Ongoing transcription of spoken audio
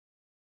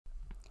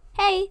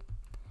Hey,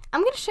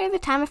 I'm going to share the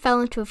time I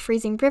fell into a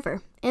freezing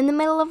river in the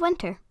middle of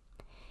winter.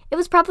 It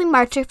was probably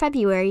March or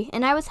February,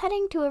 and I was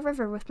heading to a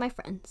river with my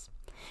friends.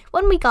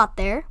 When we got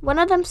there, one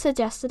of them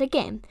suggested a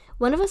game.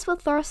 One of us will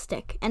throw a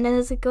stick, and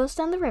as it goes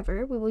down the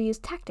river, we will use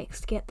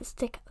tactics to get the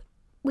stick out.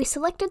 We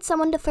selected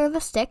someone to throw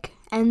the stick,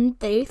 and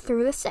they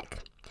threw the stick.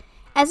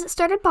 As it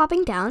started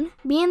bobbing down,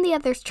 me and the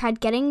others tried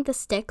getting the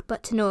stick,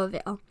 but to no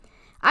avail.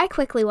 I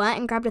quickly went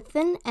and grabbed a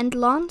thin and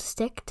long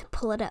stick to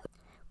pull it out.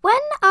 When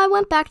I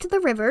went back to the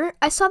river,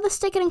 I saw the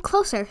stick getting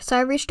closer, so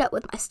I reached out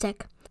with my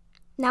stick.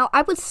 Now,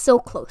 I was so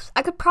close.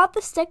 I could prod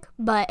the stick,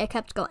 but it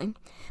kept going.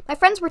 My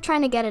friends were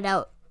trying to get it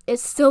out. It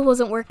still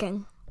wasn't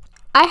working.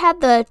 I had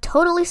the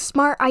totally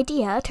smart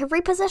idea to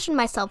reposition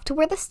myself to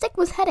where the stick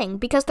was heading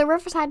because the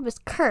riverside was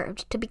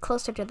curved to be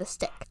closer to the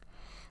stick.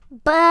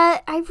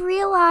 But I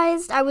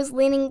realized I was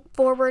leaning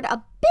forward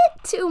a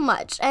bit too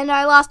much, and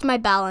I lost my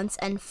balance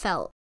and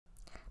fell.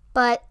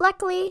 But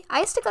luckily,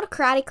 I used to go to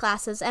karate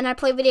classes and I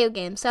play video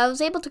games, so I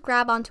was able to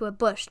grab onto a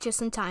bush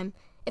just in time.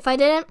 If I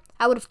didn't,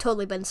 I would have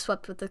totally been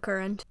swept with the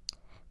current.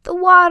 The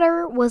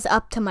water was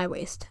up to my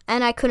waist,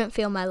 and I couldn't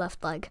feel my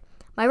left leg.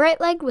 My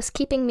right leg was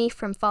keeping me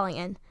from falling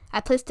in.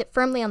 I placed it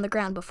firmly on the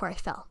ground before I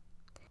fell.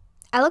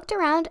 I looked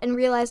around and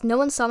realized no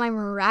one saw my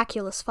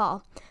miraculous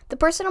fall. The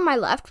person on my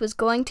left was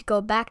going to go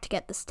back to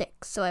get the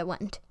stick, so I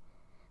went.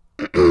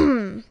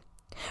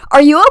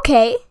 Are you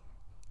okay?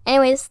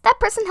 Anyways, that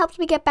person helped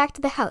me get back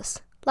to the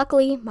house.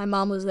 Luckily, my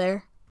mom was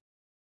there.